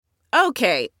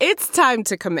Okay, it's time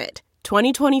to commit.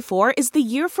 2024 is the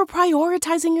year for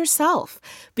prioritizing yourself.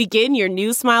 Begin your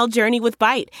new smile journey with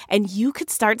Byte, and you could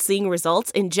start seeing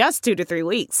results in just 2 to 3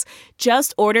 weeks.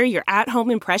 Just order your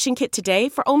at-home impression kit today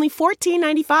for only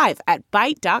 $14.95 at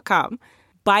Byte.com.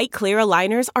 Byte Clear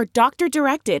aligners are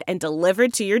doctor-directed and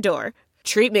delivered to your door.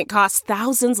 Treatment costs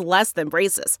thousands less than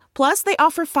braces. Plus, they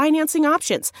offer financing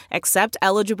options, accept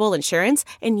eligible insurance,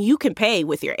 and you can pay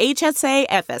with your HSA,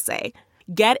 FSA.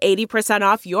 Get 80%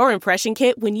 off your impression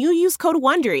kit when you use code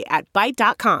WONDERY at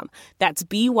Byte.com. That's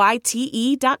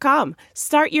BYTE.com.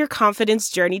 Start your confidence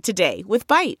journey today with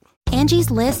Byte.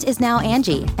 Angie's List is now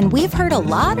Angie, and we've heard a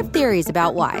lot of theories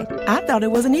about why. I thought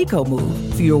it was an eco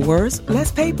move. Fewer words,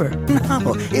 less paper.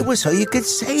 No, it was so you could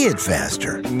say it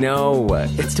faster. No,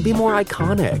 it's to be more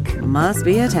iconic. Must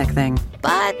be a tech thing.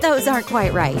 But those aren't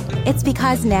quite right. It's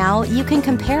because now you can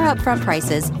compare upfront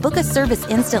prices, book a service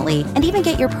instantly, and even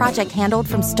get your project handled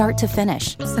from start to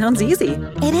finish. Sounds easy.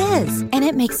 It is, and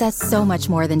it makes us so much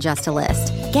more than just a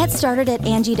list. Get started at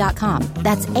Angie.com.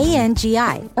 That's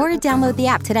ANGI, or download the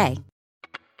app today.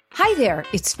 Hi there,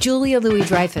 it's Julia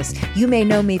Louis-Dreyfus. You may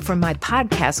know me from my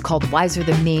podcast called Wiser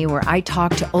Than Me, where I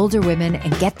talk to older women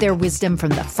and get their wisdom from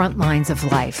the front lines of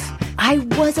life. I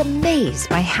was amazed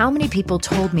by how many people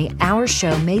told me our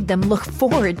show made them look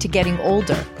forward to getting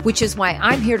older, which is why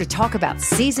I'm here to talk about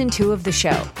season 2 of the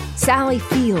show. Sally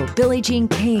Field, Billie Jean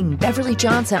King, Beverly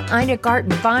Johnson, Ina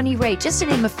Garten, Bonnie Raitt, just to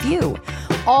name a few.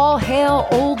 All hail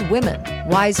old women.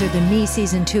 Wiser Than Me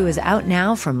season 2 is out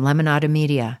now from Lemonada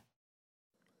Media.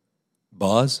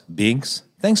 Boz, Binks,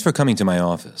 thanks for coming to my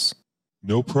office.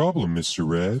 No problem, Mr.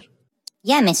 Red.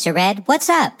 Yeah, Mr. Red, what's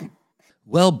up?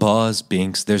 Well, Boz,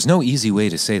 Binks, there's no easy way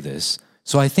to say this,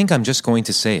 so I think I'm just going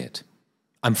to say it.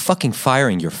 I'm fucking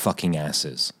firing your fucking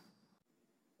asses.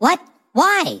 What?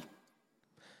 Why?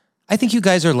 I think you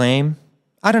guys are lame.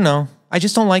 I don't know. I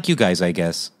just don't like you guys, I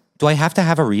guess. Do I have to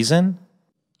have a reason?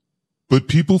 But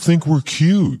people think we're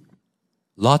cute.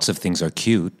 Lots of things are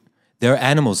cute. There are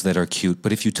animals that are cute,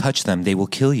 but if you touch them, they will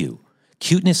kill you.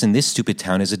 Cuteness in this stupid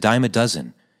town is a dime a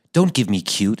dozen. Don't give me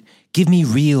cute. Give me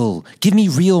real. Give me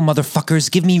real, motherfuckers.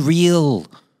 Give me real.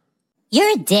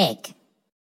 You're a dick.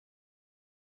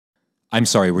 I'm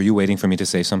sorry, were you waiting for me to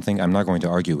say something? I'm not going to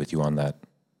argue with you on that.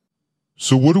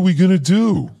 So what are we going to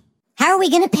do? How are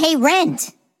we going to pay rent?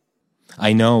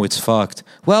 I know, it's fucked.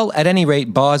 Well, at any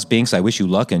rate, Boz, Binks, I wish you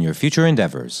luck in your future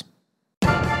endeavors.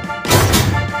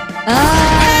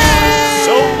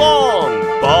 So long,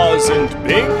 Boz and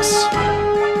Binks.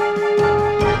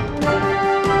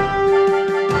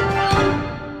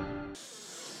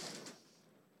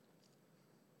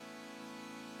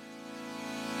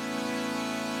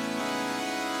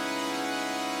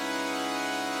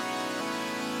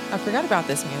 I forgot about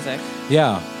this music.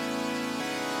 Yeah.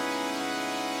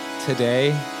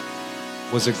 Today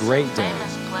was a great day.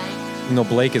 No,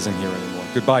 Blake isn't here anymore.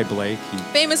 Goodbye, Blake.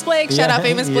 Famous Blake. Shout out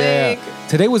Famous Blake. Yeah.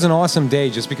 Today was an awesome day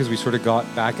just because we sort of got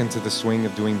back into the swing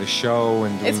of doing the show.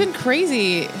 It's been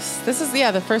crazy. This is,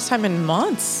 the first time in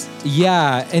months.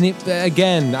 Yeah, and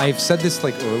again, I've said this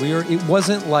earlier, it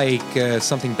wasn't like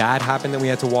something bad happened that we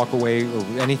had to walk away or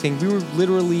anything. We were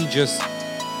literally just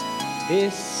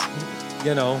this,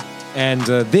 and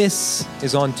this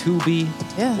is on Tubi.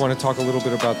 Yeah. Want to talk a little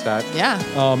bit about that? Yeah.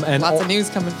 And lots of news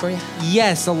coming for you.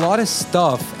 Yes, a lot of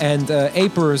stuff. And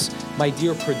Apers, my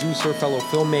dear producer, fellow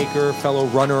filmmaker, fellow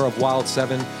runner of Wild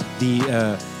 7,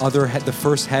 the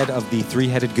first head of the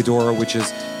three-headed Ghidorah, which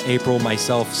is April,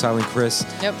 myself, Silent Chris,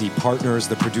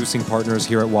 the producing partners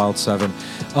here at Wild 7.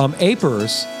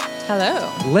 Apers. Hello.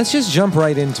 Let's just jump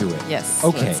right into it. Yes.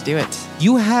 Okay. Let's do it.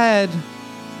 You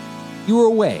were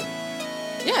away.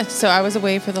 Yeah, so I was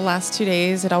away for the last 2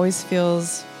 days. It always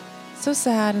feels so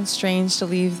sad and strange to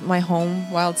leave my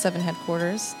home, Wild 7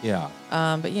 headquarters. Yeah.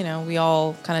 But, we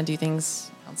all kind of do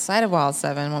things outside of Wild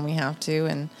 7 when we have to.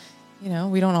 And,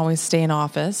 we don't always stay in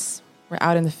office. We're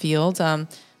out in the field.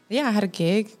 Yeah, I had a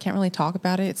gig. Can't really talk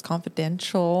about it. It's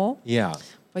confidential. Yeah.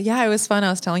 But, yeah, it was fun. I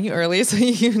was telling you earlier, so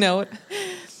you know it.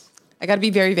 I got to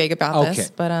be very vague about this.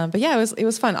 But yeah, it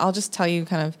was fun. I'll just tell you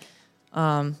kind of.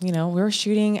 We were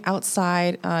shooting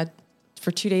outside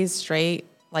for 2 days straight,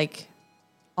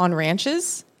 on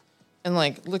ranches, and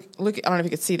look. I don't know if you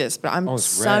could see this, but I'm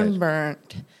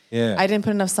sunburnt. Yeah, I didn't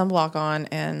put enough sunblock on,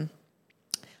 and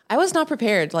I was not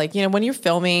prepared. When you're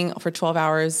filming for 12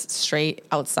 hours straight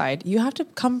outside, you have to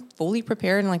come fully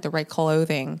prepared in the right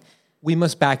clothing. We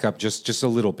must back up just a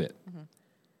little bit. Mm-hmm.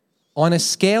 On a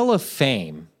scale of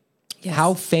fame,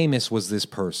 how famous was this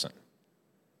person?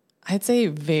 I'd say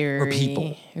very, or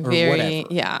people, or very,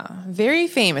 whatever. yeah, very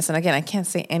famous. And again, I can't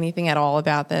say anything at all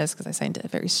about this because I signed a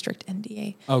very strict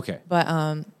NDA. Okay.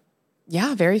 But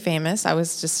yeah, very famous. I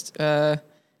was just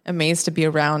amazed to be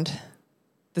around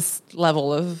this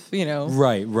level of,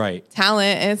 right.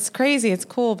 talent. It's crazy. It's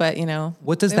cool. But,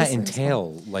 What does that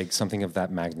entail? Like something of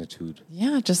that magnitude?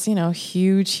 Yeah, just,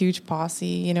 huge posse.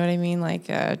 You know what I mean? Like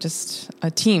just a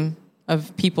team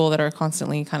of people that are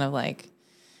constantly kind of like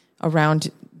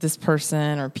around this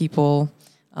person or people.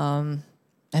 And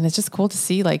it's just cool to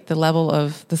see like the level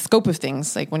of the scope of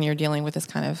things, like when you're dealing with this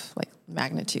kind of like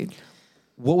magnitude.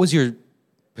 What was your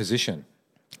position?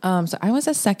 So I was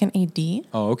a second AD.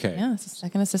 Oh, okay. Yeah, it's a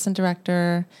second assistant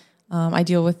director. I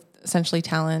deal with essentially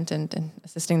talent and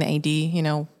assisting the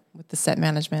AD, with the set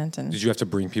management. And did you have to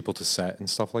bring people to set and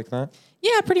stuff like that?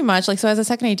 Yeah, pretty much. Like, so as a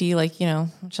second AD, like,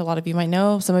 which a lot of you might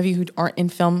know, some of you who aren't in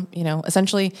film,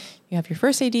 essentially you have your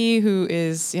first AD who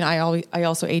is, I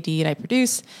also AD and I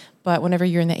produce. But whenever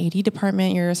you're in the AD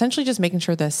department, you're essentially just making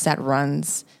sure the set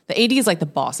runs. The AD is like the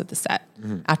boss of the set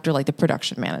after like the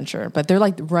production manager, but they're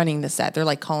like running the set. They're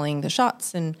like calling the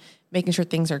shots and making sure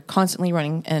things are constantly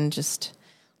running. And just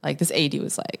like this AD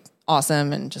was like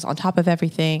awesome and just on top of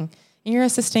everything. And you're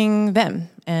assisting them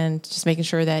and just making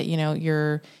sure that,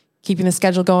 you're keeping the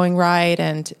schedule going right.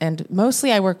 And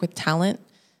mostly I work with talent.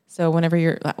 So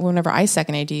whenever I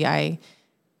second AD, I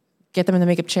get them in the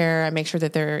makeup chair. I make sure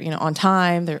that they're, on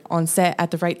time, they're on set at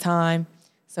the right time.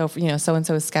 So,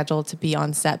 so-and-so is scheduled to be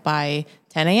on set by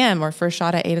 10 a.m. or first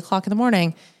shot at 8 o'clock in the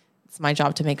morning. It's my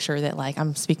job to make sure that like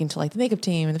I'm speaking to like the makeup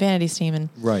team and the vanities team and,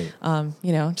 right.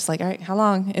 Just like, all right, how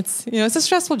long? It's, it's a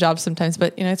stressful job sometimes,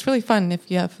 but it's really fun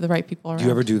if you have the right people around. Do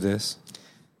you ever do this?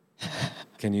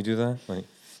 Can you do that? Like,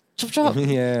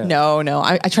 yeah. No.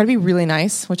 I try to be really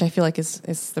nice, which I feel like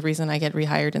is the reason I get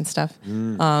rehired and stuff.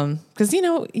 Because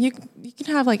you can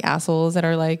have like assholes that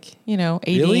are like ADing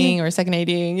really? or second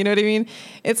ADing. You know what I mean?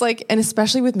 It's like, and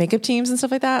especially with makeup teams and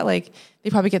stuff like that, like they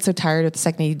probably get so tired of the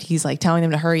second ADs like telling them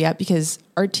to hurry up because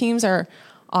art teams are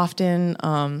often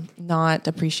not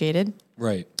appreciated.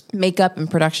 Right. Makeup and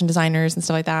production designers and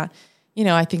stuff like that.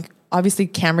 I think obviously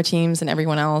camera teams and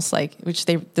everyone else like which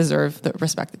they deserve the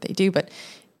respect that they do, but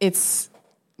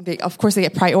of course they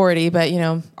get priority, but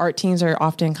art teams are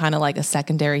often kind of like a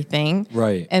secondary thing.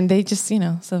 Right. And they just,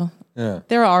 so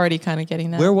they're already kind of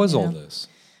getting that. Where was all this?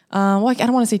 Well, I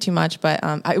don't want to say too much, but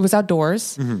it was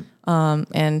outdoors.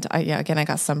 And I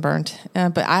got sunburned,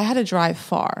 but I had to drive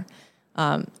far.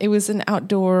 It was an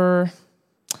outdoor,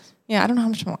 I don't know how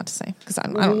much I want to say because I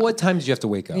don't know. What time did you have to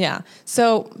wake up? Yeah.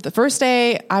 So the first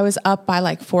day I was up by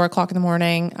like 4 o'clock in the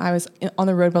morning. I was on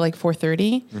the road by like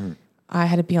 4:30. I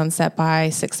had to be on set by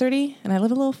 6:30, and I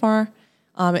live a little far.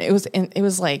 It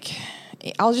was like,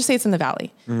 I'll just say it's in the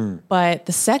valley. But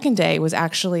the second day was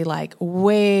actually like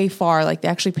way far. Like they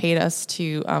actually paid us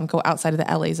to go outside of the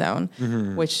LA zone,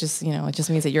 which is, it just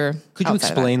means that you're. Could you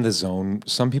explain the zone?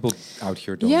 Some people out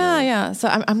here don't know. Yeah. So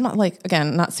I'm not like,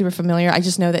 again, not super familiar. I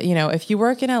just know that, if you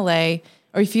work in LA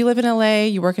or if you live in LA,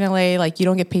 you work in LA, like you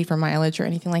don't get paid for mileage or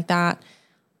anything like that.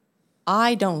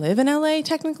 I don't live in LA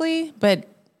technically, but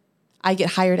I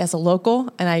get hired as a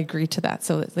local and I agree to that.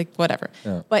 So it's like, whatever.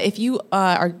 Yeah. But if you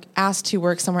are asked to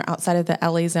work somewhere outside of the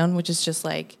LA zone, which is just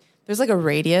like, there's like a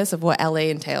radius of what LA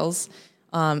entails.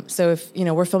 So if,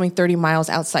 we're filming 30 miles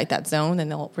outside that zone, then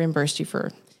they'll reimburse you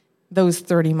for those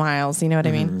 30 miles, you know what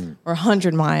I mean? Or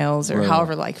 100 miles or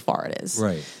however like far it is.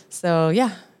 Right. So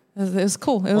yeah, it was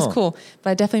cool. It was cool.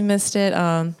 But I definitely missed it.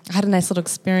 I had a nice little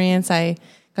experience. I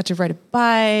got to ride a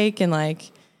bike and like,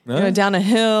 down a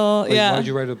hill. Wait, why did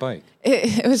you ride a bike?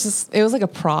 It was like a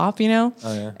prop, Oh,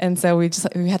 yeah. And so we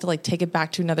had to like take it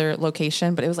back to another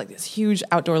location, but it was like this huge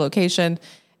outdoor location.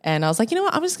 And I was like, you know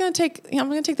what? I'm going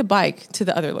to take the bike to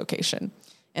the other location.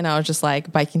 And I was just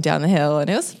like biking down the hill and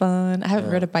it was fun. I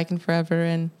haven't rode a bike in forever.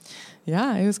 And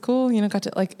yeah, it was cool. Got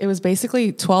to like, it was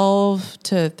basically 12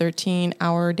 to 13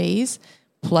 hour days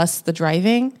plus the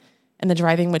driving. And the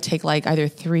driving would take like either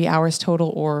 3 hours total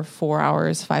or 4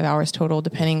 hours, 5 hours total,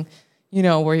 depending,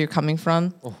 where you're coming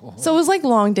from. So it was like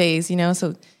long days,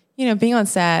 So, being on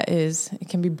set it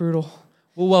can be brutal.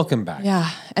 Well, welcome back.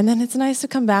 Yeah. And then it's nice to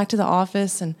come back to the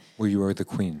office and where you are the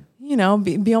queen.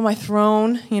 Be on my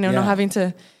throne, not having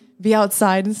to be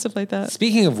outside and stuff like that.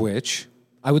 Speaking of which,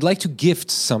 I would like to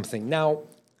gift something. Now,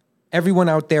 everyone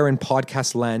out there in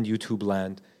podcast land, YouTube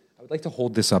land, I would like to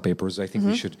hold this up, April, I think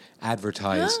we should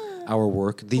advertise our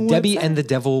work. The Debbie and the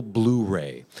Devil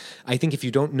Blu-ray. I think if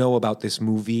you don't know about this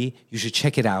movie, you should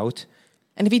check it out.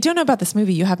 And if you don't know about this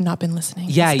movie, you have not been listening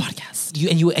to this podcast.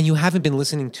 You haven't been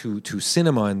listening to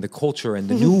cinema and the culture and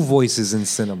the new voices in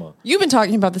cinema. You've been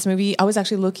talking about this movie. I was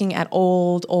actually looking at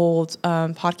old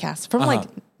podcasts from like,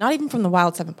 not even from the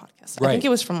Wild 7 podcast. Right. I think it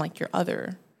was from like your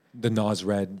other... The Nas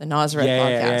Red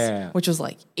podcast, which was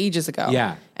like ages ago.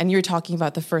 Yeah. And you're talking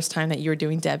about the first time that you were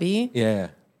doing Debbie. Yeah.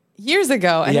 Years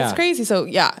ago. And it's crazy. So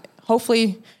yeah,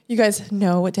 hopefully you guys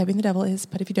know what Debbie and the Devil is.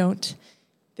 But if you don't,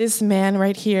 this man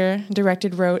right here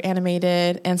directed, wrote,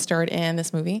 animated, and starred in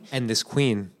this movie. And this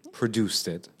queen produced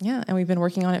it. Yeah. And we've been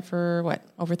working on it for what?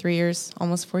 Over 3 years,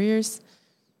 almost 4 years.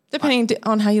 Depending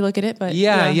on how you look at it. But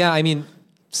yeah. I mean,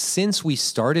 since we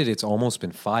started, it's almost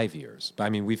been 5 years. I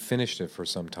mean, we've finished it for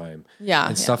some time.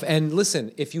 And stuff. And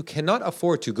listen, if you cannot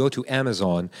afford to go to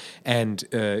Amazon and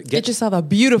get yourself a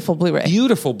beautiful Blu-ray.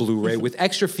 Beautiful Blu-ray with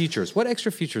extra features. What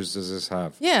extra features does this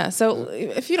have? Yeah. So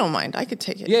if you don't mind, I could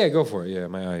take it. Yeah, go for it. Yeah,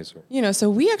 my eyes are... So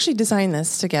we actually designed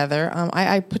this together.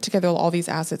 I put together all these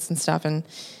assets and stuff, and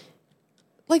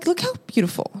like, look how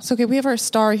beautiful. So, okay, we have our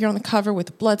star here on the cover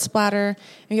with blood splatter.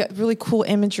 And we got really cool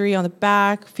imagery on the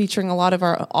back featuring a lot of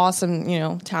our awesome,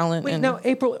 talent. Wait, now,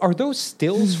 April, are those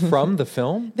stills from the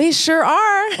film? They sure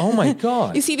are. Oh, my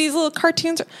God. You see these little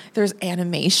cartoons? There's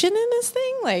animation in this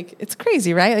thing? Like, it's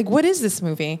crazy, right? Like, what is this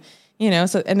movie?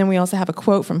 So, and then we also have a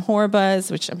quote from Horror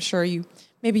Buzz, which I'm sure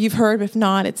maybe you've heard, but if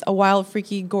not, it's a wild,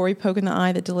 freaky, gory poke in the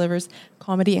eye that delivers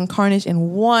comedy and carnage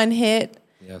in one hit.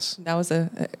 Yes. That was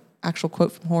a actual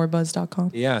quote from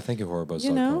horrorbuzz.com. Yeah, thank you,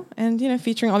 horrorbuzz.com. And,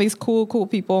 featuring all these cool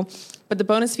people. But the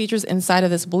bonus features inside of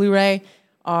this Blu-ray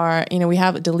are, we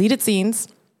have deleted scenes,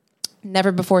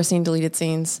 never before seen deleted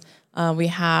scenes. We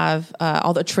have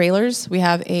all the trailers. We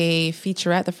have a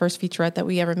featurette, the first featurette that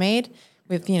we ever made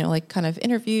with, like kind of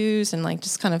interviews and like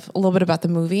just kind of a little bit about the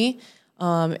movie.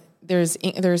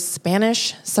 There's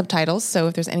Spanish subtitles. So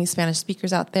if there's any Spanish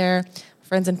speakers out there,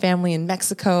 friends and family in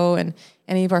Mexico and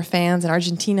any of our fans in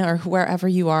Argentina or wherever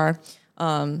you are,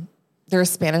 there are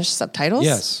Spanish subtitles.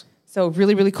 Yes. So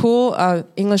really, really cool.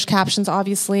 English captions,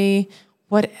 obviously.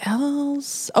 What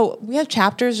else? Oh, we have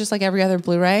chapters just like every other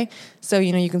Blu-ray. So,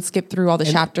 you can skip through all the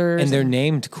chapters. And they're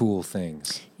named cool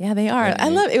things. Yeah, they are.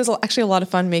 It was actually a lot of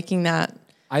fun making that.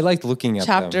 I liked looking at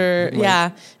chapter. them. Yeah.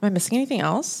 Am I missing anything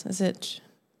else? Is it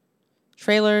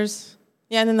trailers?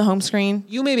 Yeah, and then the home screen.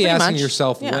 You may be asking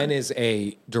yourself, when is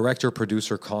a director,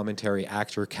 producer, commentary,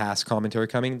 actor, cast commentary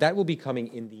coming? That will be coming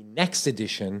in the next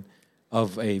edition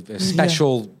of a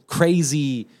special,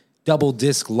 crazy double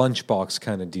disc lunchbox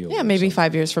kind of deal. Yeah, maybe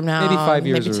 5 years from now. Maybe 5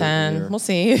 years maybe 10. We'll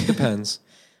see. Depends.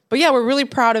 But yeah, we're really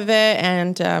proud of it.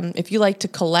 And if you like to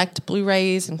collect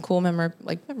Blu-rays and cool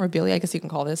memorabilia, I guess you can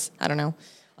call this. I don't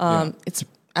know. It's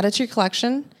added to your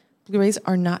collection. Blu-rays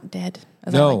are not dead.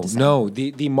 No.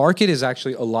 The market is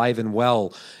actually alive and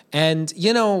well. And,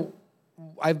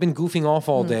 I've been goofing off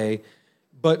all day,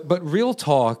 but real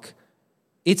talk,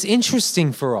 it's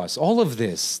interesting for us, all of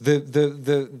this,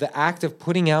 the act of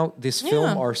putting out this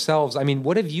film ourselves. I mean,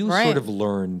 what have you sort of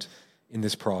learned in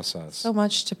this process? So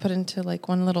much to put into like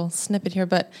one little snippet here,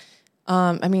 but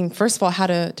first of all, how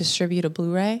to distribute a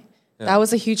Blu-ray. Yeah. That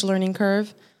was a huge learning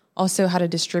curve. Also how to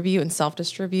distribute and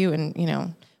self-distribute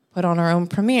and, put on our own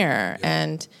premiere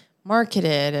and market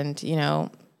it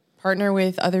and, partner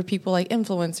with other people like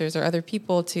influencers or other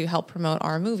people to help promote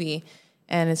our movie.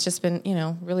 And it's just been,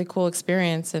 really cool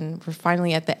experience. And we're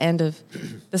finally at the end of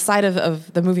the side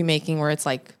of the movie making where it's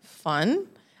like fun.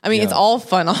 I mean, it's all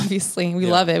fun, obviously. We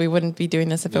love it. We wouldn't be doing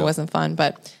this if it wasn't fun.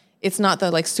 But it's not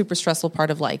the like super stressful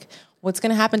part of like, what's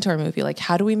going to happen to our movie? Like,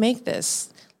 how do we make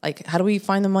this? Like, how do we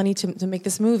find the money to make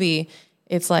this movie?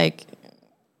 It's like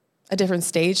a different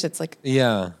stage that's like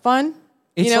fun.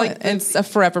 It's it's a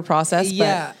forever process.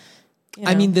 Yeah. But,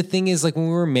 I mean, the thing is, like, when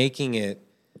we were making it,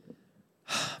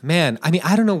 man, I mean,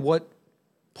 I don't know what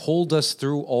pulled us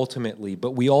through ultimately,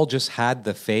 but we all just had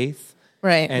the faith.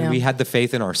 Right. And we had the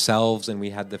faith in ourselves and we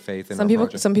had the faith in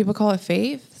Some people call it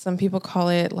faith. Some people call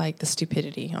it like the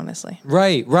stupidity, honestly.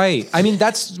 Right. I mean,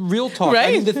 that's real talk. Right?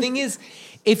 I mean, the thing is,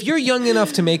 if you're young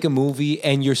enough to make a movie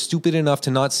and you're stupid enough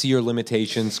to not see your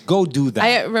limitations, go do that.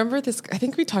 I remember this. I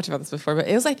think we talked about this before, but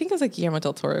I think it was like Guillermo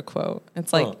del Toro quote.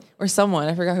 It's like, or someone,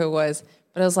 I forgot who it was,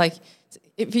 but it was like,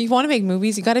 if you want to make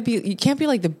movies, you can't be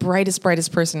like the brightest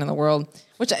person in the world,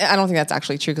 which I don't think that's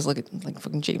actually true. Cause look at like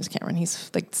fucking James Cameron. He's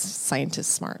like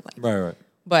scientist smart. Like, right.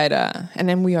 But, and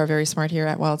then we are very smart here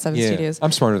at Wild 7 Studios.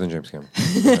 I'm smarter than James Cameron.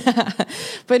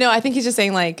 But no, I think he's just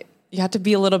saying like, you have to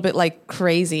be a little bit like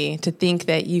crazy to think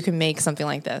that you can make something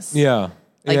like this. Yeah.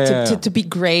 Like to be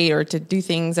great or to do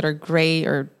things that are great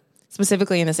or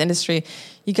specifically in this industry,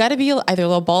 you got to be either a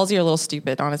little ballsy or a little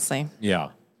stupid, honestly. Yeah.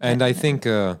 And I think,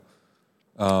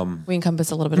 We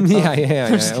encompass a little bit of both.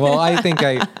 Yeah. Well, I think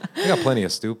I got plenty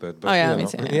of stupid. But, me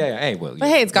too. Yeah. Hey, well, but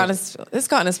hey, it's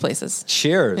gotten us places.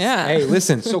 Cheers. Yeah. Hey,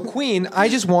 listen. So, Queen, I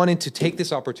just wanted to take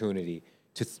this opportunity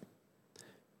to.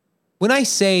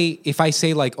 If I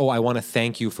say like, oh, I want to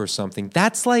thank you for something,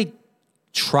 that's like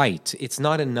trite. It's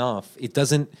not enough. It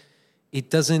doesn't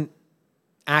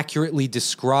accurately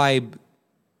describe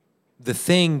the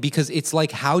thing, because it's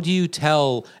like, how do you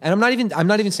tell? And I'm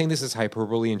not even saying this as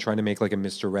hyperbole and trying to make like a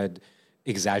Mr. Red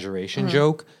exaggeration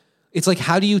joke. It's like,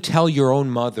 how do you tell your own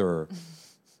mother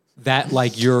that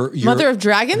like your mother of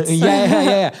dragons?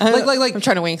 Yeah. Like I'm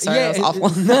trying to wink. Sorry, that was awful.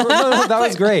 No, that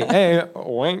was great. Hey,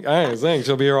 wink. Hey, zing.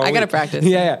 She'll be here all week. I gotta practice.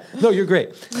 Yeah. No, you're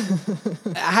great.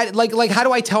 How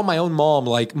do I tell my own mom?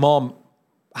 Like, Mom,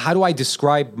 how do I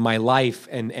describe my life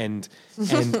and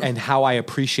how I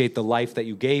appreciate the life that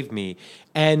you gave me?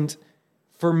 And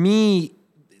for me,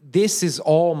 this is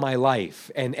all my life.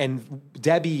 And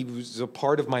Debbie was a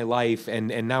part of my life, and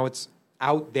now it's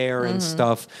out there and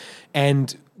stuff.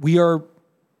 And we are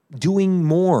doing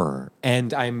more,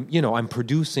 and I'm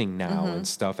producing now and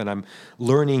stuff, and I'm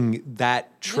learning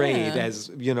that trade as,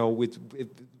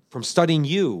 from studying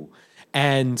you.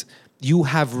 And you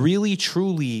have really,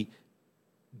 truly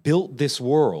built this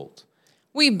world.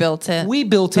 We built it.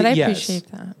 But I yes. appreciate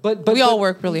that. But we all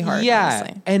work really hard. Yeah.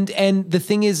 Honestly. And the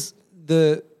thing is,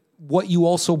 what you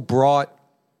also brought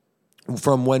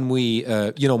from when we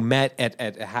met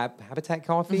at Habitat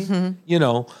Coffee,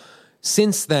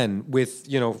 since then with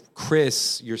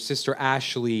Chris, your sister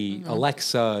Ashley,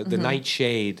 Alexa, the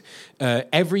Nightshade,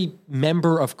 every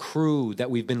member of crew that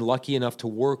we've been lucky enough to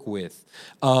work with.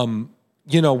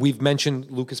 We've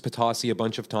mentioned Lucas Patasi a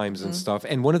bunch of times and stuff.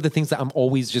 And one of the things that I'm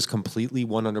always just completely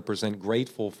 100%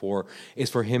 grateful for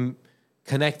is for him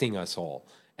connecting us all.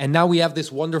 And now we have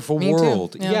this wonderful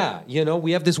world. Yeah,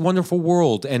 we have this wonderful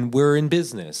world, and we're in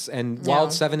business. And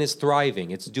Wild 7 is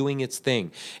thriving. It's doing its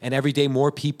thing. And every day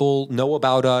more people know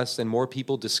about us and more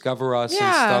people discover us and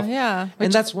stuff. Yeah.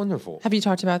 And that's wonderful. Have you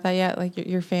talked about that yet? Like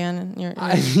your fan and your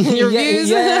views?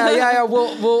 Yeah.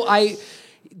 Well,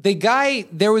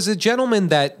 there was a gentleman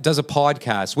that does a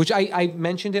podcast, which I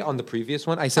mentioned it on the previous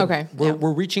one. I said,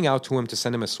 we're reaching out to him to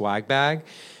send him a swag bag.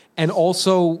 And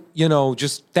also,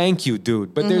 just thank you,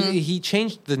 dude. But he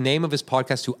changed the name of his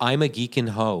podcast to I'm a Geek and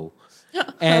Ho.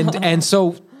 And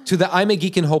so to the I'm a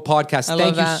Geek and Ho podcast,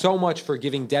 thank you so much for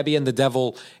giving Debbie and the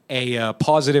Devil a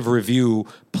positive review.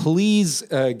 Please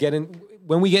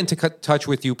when we get into touch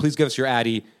with you, please give us your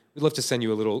Addy. We'd love to send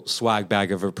you a little swag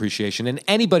bag of appreciation. And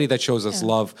anybody that shows us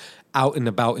love out and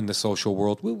about in the social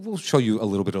world, we'll show you a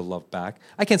little bit of love back.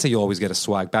 I can't say you'll always get a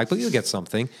swag bag, but you'll get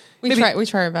something. We try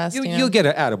our best. You'll get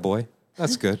an attaboy.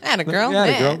 That's good. Attagirl.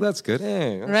 Attagirl. That's good.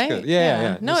 Hey, that's right? Good.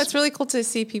 Yeah. No, it's really cool to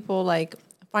see people like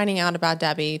finding out about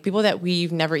Debbie, people that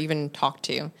we've never even talked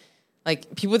to.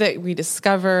 Like people that we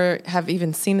discover have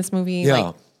even seen this movie.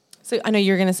 Yeah. So I know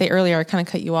you were going to say earlier, I kind of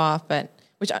cut you off, but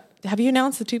have you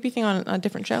announced the Tubi thing on a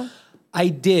different show? I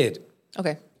did.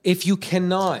 Okay. If you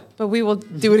cannot. But we will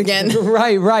do it again.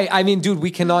 Right. I mean, dude,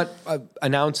 we cannot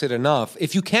announce it enough.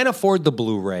 If you can't afford the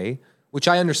Blu-ray, which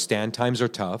I understand, times are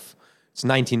tough. It's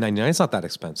 $19.99. It's not that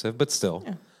expensive, but still.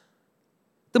 Yeah.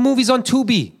 The movie's on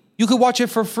Tubi. You could watch it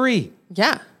for free.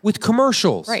 Yeah. With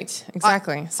commercials. Right,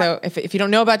 exactly. So if you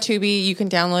don't know about Tubi, you can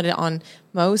download it on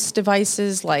most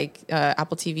devices like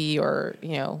Apple TV or,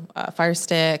 Fire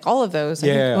Stick, all of those.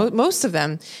 Yeah. I think most of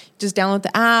them. Just download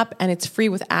the app and it's free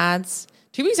with ads.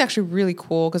 Tubi is actually really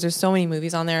cool because there's so many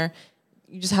movies on there.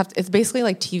 You just have to, it's basically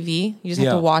like TV. You just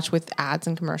have to watch with ads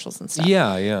and commercials and stuff.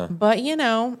 Yeah. But,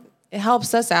 it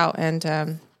helps us out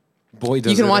and boy,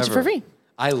 does you can it watch ever. it for free.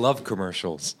 I love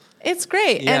commercials. It's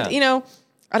great. Yeah. And,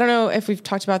 I don't know if we've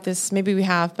talked about this. Maybe we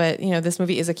have, but, this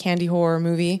movie is a candy horror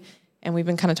movie. And we've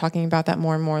been kind of talking about that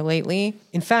more and more lately.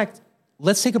 In fact,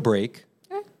 let's take a break.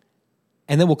 Okay.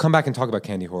 And then we'll come back and talk about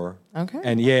candy horror. Okay.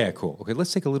 And cool. Okay,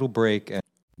 let's take a little break.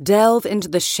 Delve into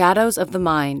the shadows of the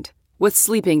mind with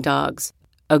Sleeping Dogs,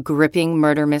 a gripping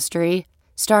murder mystery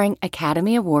starring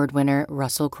Academy Award winner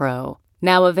Russell Crowe.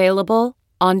 Now available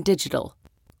on digital.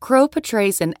 Crowe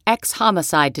portrays an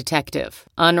ex-homicide detective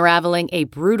unraveling a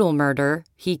brutal murder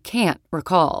he can't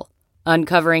recall.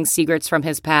 Uncovering secrets from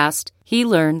his past, he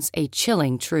learns a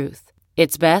chilling truth.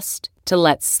 It's best to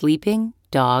let sleeping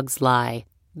dogs lie.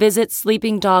 Visit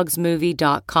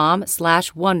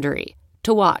sleepingdogsmovie.com/Wondery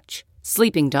to watch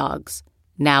Sleeping Dogs,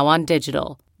 now on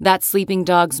digital. That's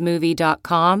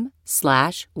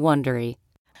sleepingdogsmovie.com/Wondery.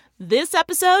 This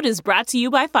episode is brought to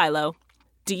you by Philo.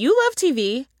 Do you love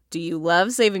TV? Do you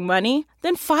love saving money?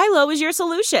 Then Philo is your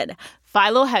solution.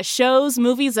 Philo has shows,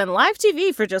 movies, and live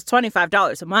TV for just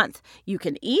 $25 a month. You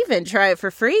can even try it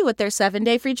for free with their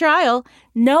 7-day free trial.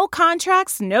 No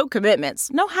contracts, no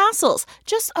commitments, no hassles.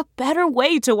 Just a better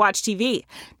way to watch TV.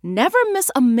 Never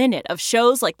miss a minute of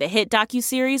shows like the hit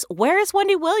docuseries Where is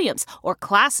Wendy Williams? Or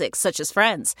classics such as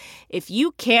Friends. If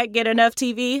you can't get enough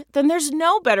TV, then there's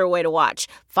no better way to watch.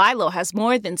 Philo has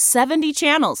more than 70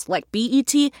 channels like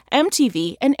BET,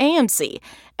 MTV, and AMC.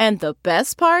 And the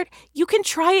best part? You can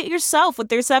try it yourself with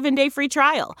their 7-day free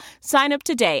trial. Sign up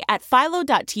today at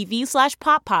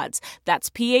philo.tv/poppods. That's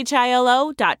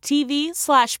philo.tv/poppods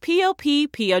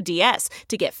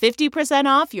to get 50%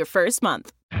 off your first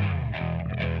month.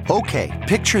 Okay,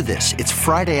 picture this. It's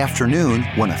Friday afternoon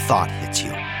when a thought hits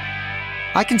you.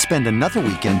 I can spend another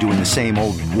weekend doing the same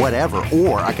old whatever,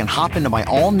 or I can hop into my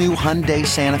all-new Hyundai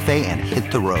Santa Fe and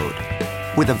hit the road.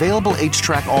 With available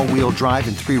H-Track all-wheel drive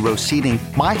and 3-row seating,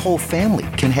 my whole family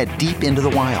can head deep into the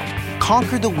wild.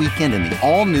 Conquer the weekend in the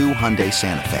all-new Hyundai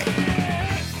Santa Fe.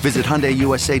 Visit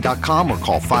HyundaiUSA.com or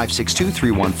call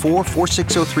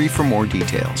 562-314-4603 for more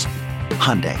details.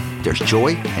 Hyundai, there's joy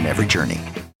in every journey.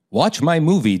 Watch my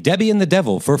movie, Debbie and the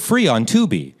Devil, for free on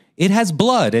Tubi. It has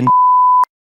blood and...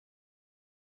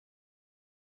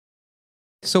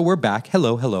 So we're back.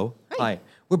 Hello. Hi.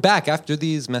 We're back after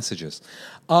these messages.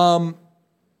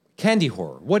 Candy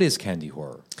horror. What is candy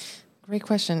horror? Great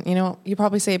question. You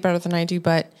probably say it better than I do,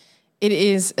 but it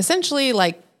is essentially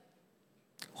like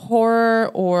horror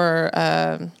or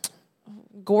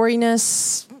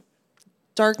goriness,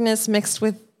 darkness mixed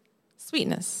with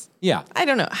sweetness. Yeah. I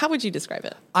don't know. How would you describe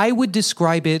it? I would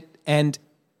describe it, and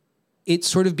it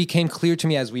sort of became clear to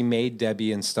me as we made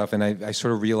Debbie and stuff, and I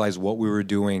sort of realized what we were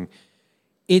doing.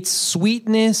 It's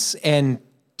sweetness and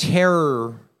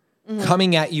terror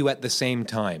coming at you at the same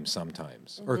time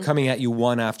sometimes, or coming at you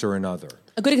one after another.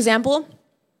 A good example,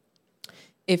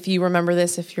 if you remember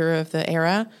this, if you're of the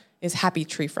era, is Happy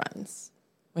Tree Friends,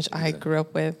 which I grew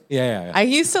up with. Yeah. I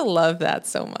used to love that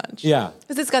so much. Yeah.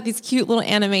 Because it's got these cute little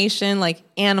animation, like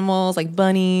animals, like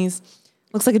bunnies.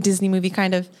 Looks like a Disney movie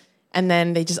kind of. And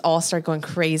then they just all start going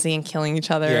crazy and killing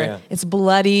each other. Yeah. It's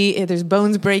bloody. There's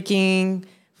bones breaking,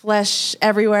 flesh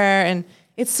everywhere. And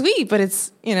it's sweet, but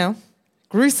it's,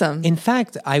 gruesome. In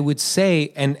fact, I would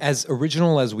say, and as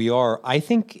original as we are, I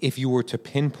think if you were to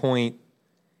pinpoint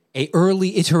a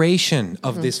early iteration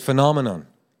of this phenomenon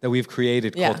that we've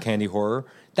created called candy horror,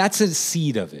 that's a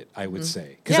seed of it, I would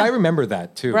say. Because I remember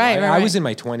that too. Right, I was in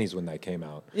my 20s when that came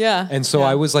out. Yeah. And so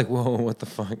I was like, whoa, what the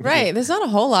fuck? Right. There's not a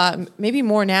whole lot, maybe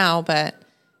more now, but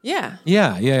yeah.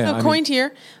 Yeah. So coined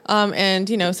here. And,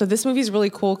 so this movie is really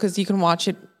cool because you can watch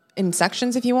it in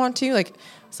sections if you want to. Like,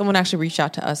 someone actually reached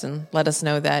out to us and let us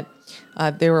know that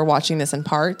they were watching this in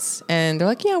parts, and they're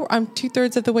like, "Yeah, I'm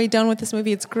 2/3 of the way done with this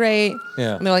movie. It's great."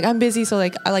 Yeah. And they're like, "I'm busy, so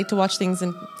like I like to watch things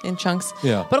in chunks."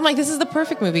 Yeah. But I'm like, this is the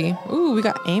perfect movie. Ooh, we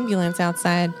got ambulance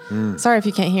outside. Sorry if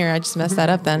you can't hear. I just messed that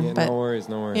up then. Yeah, but no worries.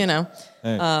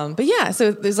 Hey. But yeah,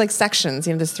 so there's like sections.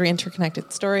 There's 3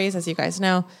 interconnected stories, as you guys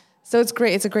know. So it's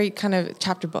great. It's a great kind of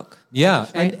chapter book. Yeah.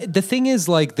 Right? And the thing is,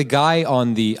 like, the guy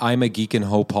on the I'm a Geek and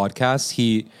Ho podcast,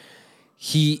 he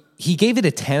gave it a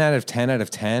 10 out of 10 out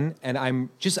of 10. And I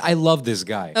love this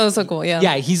guy. Oh, so cool. Yeah.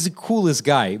 Yeah. He's the coolest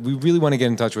guy. We really want to get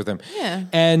in touch with him. Yeah.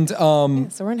 And, so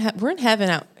we're in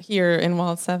heaven out here in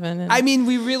Wild 7. And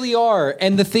we really are.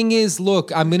 And the thing is,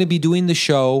 look, I'm going to be doing the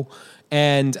show,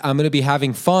 and I'm going to be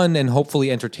having fun and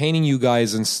hopefully entertaining you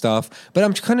guys and stuff. But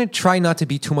I'm going to try not to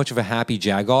be too much of a happy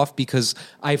jagoff, because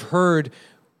I've heard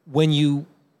when you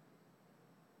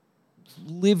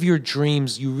live your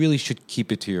dreams, you really should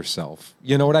keep it to yourself.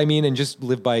 You know what I mean? And just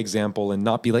live by example and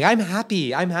not be like, I'm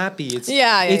happy.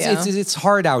 It's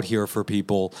hard out here for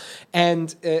people. And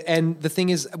the thing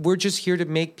is, we're just here to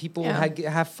make people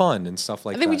have fun and stuff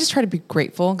like that. I think we just try to be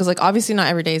grateful, because like obviously not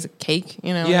every day is a cake,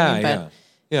 Yeah.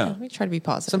 We try to be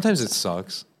positive. Sometimes it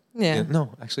sucks. Yeah.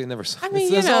 No, actually, it never sucks.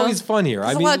 It's always fun here.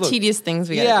 There's a lot of tedious things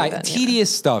we got to do.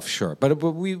 Tedious stuff, sure. But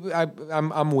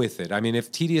I'm with it. I mean, if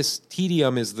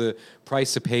tedium is the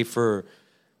price to pay for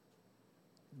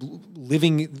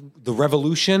living the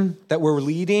revolution that we're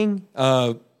leading,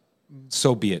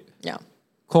 so be it. Yeah.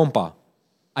 Compa,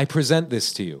 I present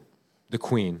this to you, the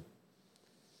Queen.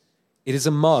 It is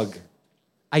a mug.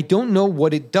 I don't know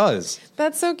what it does.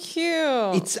 That's so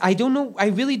cute. I don't know. I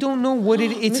really don't know what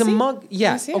it is. It's a mug.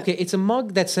 Yeah. Okay. It's a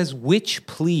mug that says "Witch,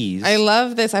 please." I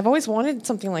love this. I've always wanted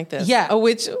something like this. Yeah. A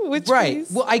witch, right.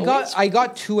 please. Well, I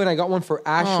got 2, and I got one for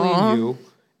Ashley and you,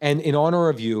 and in honor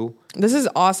of you. This is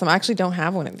awesome. I actually don't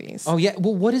have one of these. Oh yeah.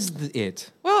 Well, what is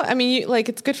it? Well, I mean,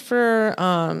 it's good for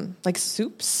like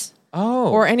soups.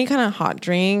 Oh. Or any kind of hot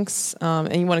drinks,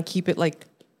 and you want to keep it like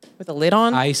with a lid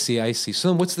on. I see. So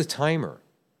then what's the timer?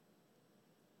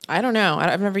 I don't know.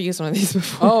 I've never used one of these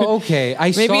before. Oh, okay.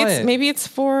 Maybe it's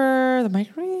for the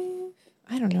microwave.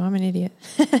 I don't know. I'm an idiot.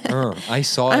 I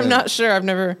saw it. I'm not sure. I've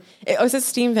never. It says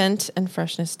steam vent and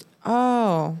freshness.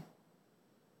 Oh.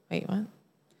 Wait, what?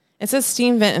 It says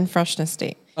steam vent and freshness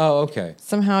state. Oh, okay.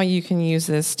 Somehow you can use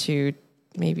this to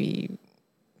maybe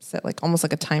set like almost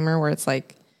like a timer where it's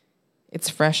like it's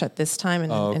fresh at this time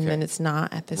and then it's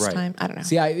not at this time. I don't know.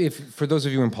 See, if for those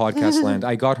of you in podcast land,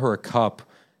 I got her a cup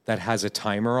that has a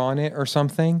timer on it or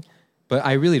something, but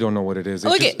I really don't know what it is.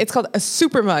 It's called a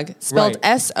super mug, spelled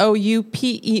SOUPER. Do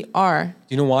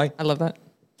you know why? I love that.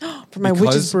 For my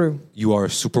witch's brew. You are a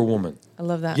superwoman. I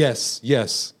love that. Yes.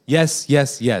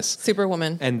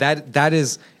 Superwoman. And that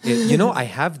is, you know, I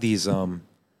have these,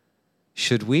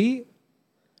 should we?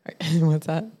 What's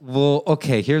that? Well,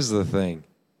 okay, here's the thing.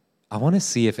 I want to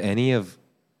see if any of,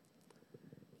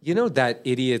 you know, that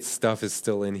idiot stuff is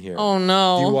still in here. Oh,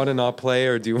 no. Do you want to not play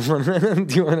or do you want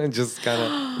to just kind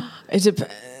of?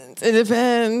 It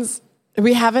depends.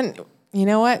 We haven't, you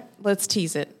know what? Let's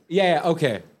tease it. Yeah,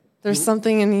 okay. There's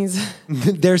something in these.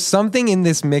 There's something in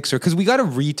this mixer because we got to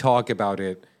re-talk about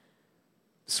it.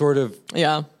 Sort of.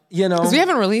 Yeah. You know. Because we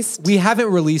haven't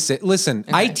released it. Listen,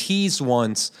 okay. I teased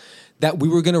once that we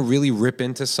were going to really rip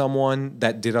into someone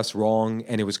that did us wrong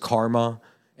and it was karma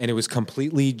and it was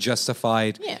completely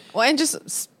justified. Yeah. Well, and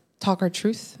just talk our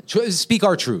truth. Speak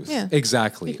our truth. Yeah.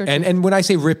 Exactly. And when I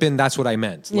say rip in, that's what I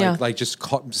meant. Like just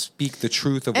speak the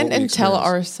truth of what we experienced. And tell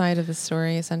our side of the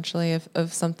story, essentially,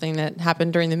 of something that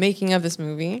happened during the making of this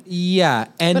movie. Yeah,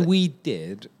 and we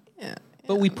did. Yeah.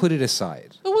 But we put it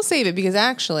aside. But we'll save it because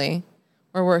actually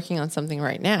we're working on something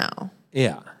right now.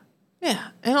 Yeah. Yeah.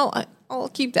 And I'll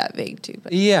keep that vague too.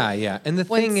 But yeah. And the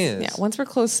thing is... once we're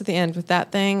close to the end with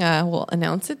that thing, we'll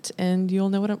announce it and you'll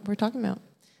know what we're talking about.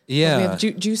 Yeah. We have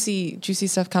juicy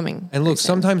stuff coming. And look,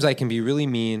 sometimes I can be really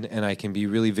mean and I can be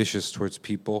really vicious towards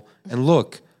people. And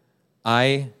look,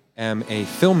 I am a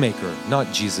filmmaker,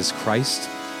 not Jesus Christ.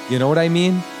 You know what I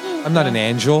mean? I'm not an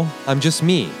angel. I'm just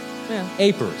me. Yeah.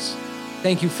 Apers.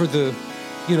 Thank you for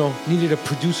needed a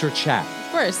producer chat.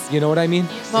 Of course. You know what I mean?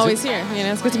 I'm always here.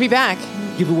 It's good to be back.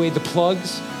 Give away the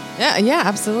plugs. Yeah,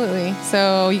 absolutely.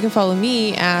 So you can follow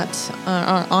me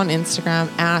on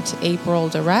Instagram at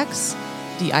AprilDirects.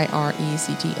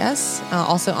 DIRECTS.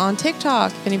 Also on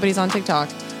TikTok, if anybody's on TikTok.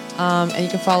 And you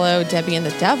can follow Debbie and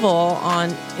the Devil on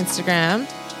Instagram,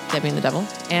 Debbie and the Devil,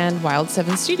 and Wild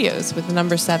 7 Studios with the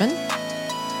number 7.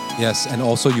 Yes, and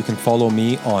also you can follow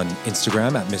me on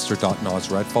Instagram at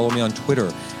Mr.Nosred. Follow me on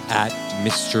Twitter at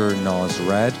Mr.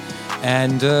 Nosred.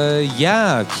 And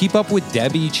keep up with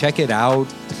Debbie. Check it out.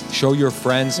 Show your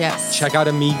friends. Yes. Check out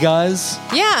Amigas.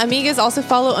 Yeah, Amigas. Also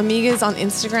follow Amigas on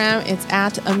Instagram. It's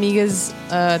at Amigas,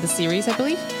 the series, I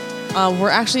believe. We're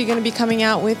actually going to be coming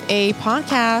out with a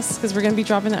podcast because we're going to be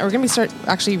dropping that. We're going to start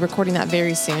actually recording that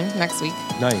very soon, next week.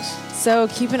 Nice. So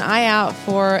keep an eye out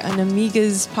for an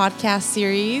Amigas podcast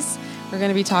series. We're going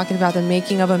to be talking about the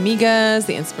making of Amigas,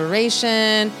 the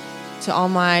inspiration. To all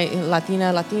my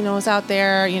Latinos out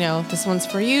there, this one's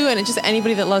for you. And it's just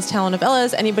anybody that loves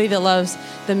telenovelas, anybody that loves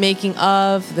the making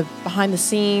of, the behind the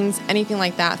scenes, anything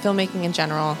like that, filmmaking in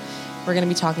general. We're going to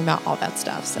be talking about all that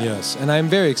stuff. So. Yes, and I'm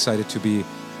very excited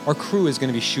our crew is going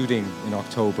to be shooting in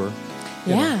October.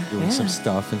 Doing some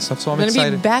stuff and stuff. So I'm excited.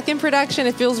 Going to be back in production.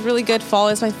 It feels really good. Fall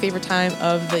is my favorite time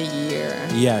of the year.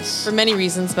 Yes. For many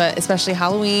reasons, but especially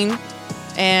Halloween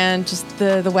and just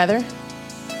the weather.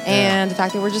 And the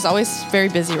fact that we're just always very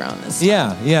busy around this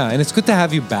time. Yeah. And it's good to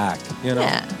have you back,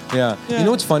 Yeah. You know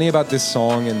what's funny about this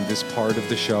song and this part of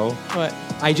the show? What?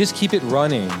 I just keep it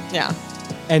running. Yeah.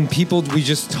 And we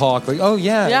just talk like, oh,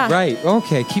 yeah. Right.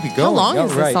 Okay, keep it going. How long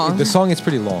is the song? The song is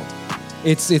pretty long.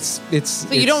 So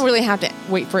you don't really have to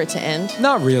wait for it to end?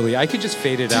 Not really. I could just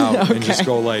fade it out and just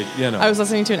go I was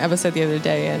listening to an episode the other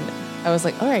day and I was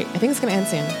like, all right, I think it's going to end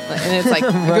soon. And it's like,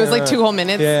 it goes like 2 whole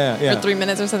minutes or 3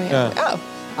 minutes or something. Yeah. I was like,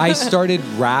 oh. I started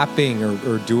rapping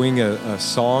or doing a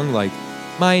song like,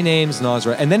 my name's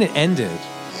Nosred, and then it ended.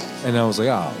 And I was like,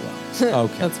 oh, well,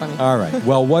 okay. That's funny. All right.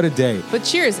 Well, what a day. But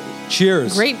cheers.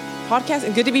 Cheers. Great podcast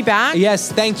and good to be back.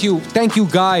 Yes, thank you. Thank you,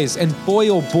 guys. And boy,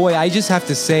 oh boy, I just have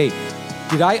to say,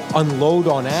 did I unload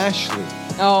on Ashley?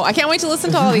 Oh, I can't wait to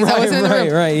listen to all these. I was in the room.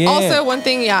 Right, yeah. Also, one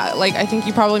thing, I think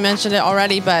you probably mentioned it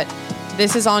already, but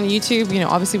this is on YouTube.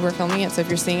 Obviously we're filming it, so if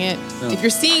you're seeing it,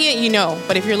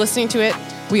 but if you're listening to it,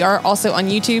 we are also on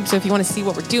YouTube. So if you want to see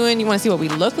what we're doing, you want to see what we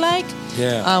look like,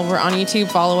 we're on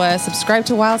YouTube. Follow us. Subscribe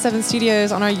to Wild 7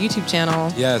 Studios on our YouTube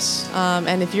channel. Yes.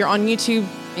 And if you're on YouTube,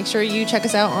 make sure you check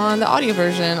us out on the audio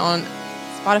version on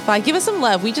Spotify. Give us some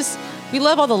love. we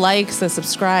love all the likes, the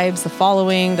subscribes, the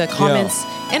following, the comments,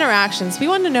 interactions. We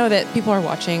want to know that people are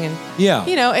watching, and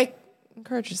it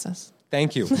encourages us.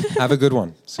 Thank you. Have a good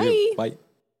one. See you. Bye.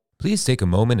 Please take a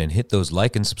moment and hit those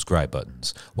like and subscribe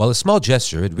buttons. While a small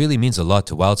gesture, it really means a lot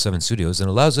to Wild 7 Studios and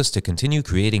allows us to continue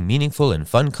creating meaningful and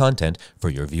fun content for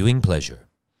your viewing pleasure.